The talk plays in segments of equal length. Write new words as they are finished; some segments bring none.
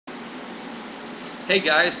Hey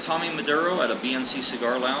guys, Tommy Maduro at a BNC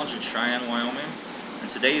Cigar Lounge in Cheyenne, Wyoming. And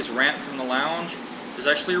today's rant from the lounge is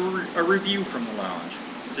actually a review from the lounge.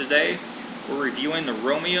 Today, we're reviewing the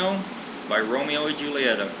Romeo by Romeo and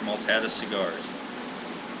Julieta from Altada Cigars.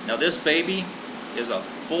 Now this baby is a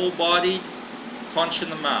full-bodied punch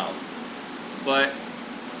in the mouth, but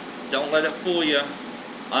don't let it fool you.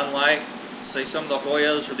 Unlike, say, some of the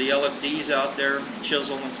Hoyas or the LFDs out there,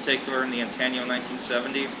 Chisel in particular, in the Antonio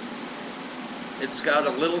 1970, it's got a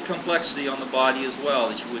little complexity on the body as well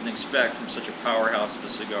that you wouldn't expect from such a powerhouse of a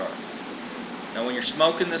cigar. Now when you're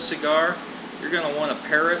smoking this cigar, you're going to want to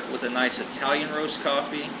pair it with a nice Italian roast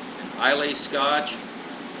coffee, an Islay scotch,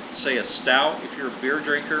 say a stout if you're a beer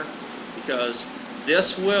drinker, because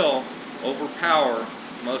this will overpower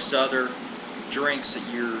most other drinks that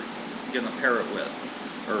you're going to pair it with,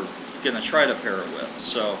 or going to try to pair it with.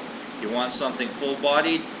 So you want something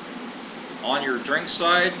full-bodied on your drink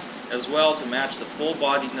side as well to match the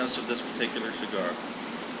full-bodiedness of this particular cigar.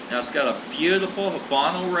 Now it's got a beautiful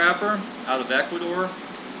Habano wrapper out of Ecuador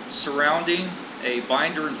surrounding a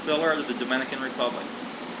binder and filler out of the Dominican Republic.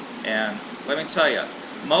 And let me tell you,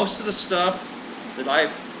 most of the stuff that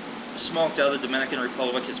I've smoked out of the Dominican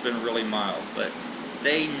Republic has been really mild, but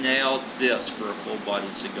they nailed this for a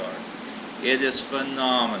full-bodied cigar. It is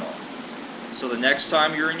phenomenal. So the next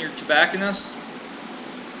time you're in your tobacconist,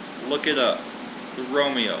 look it up. The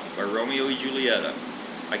Romeo by Romeo and Julieta.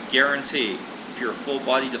 I guarantee, if you're a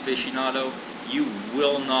full-bodied aficionado, you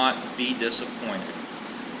will not be disappointed.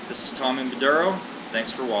 This is Tommy Maduro.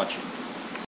 Thanks for watching.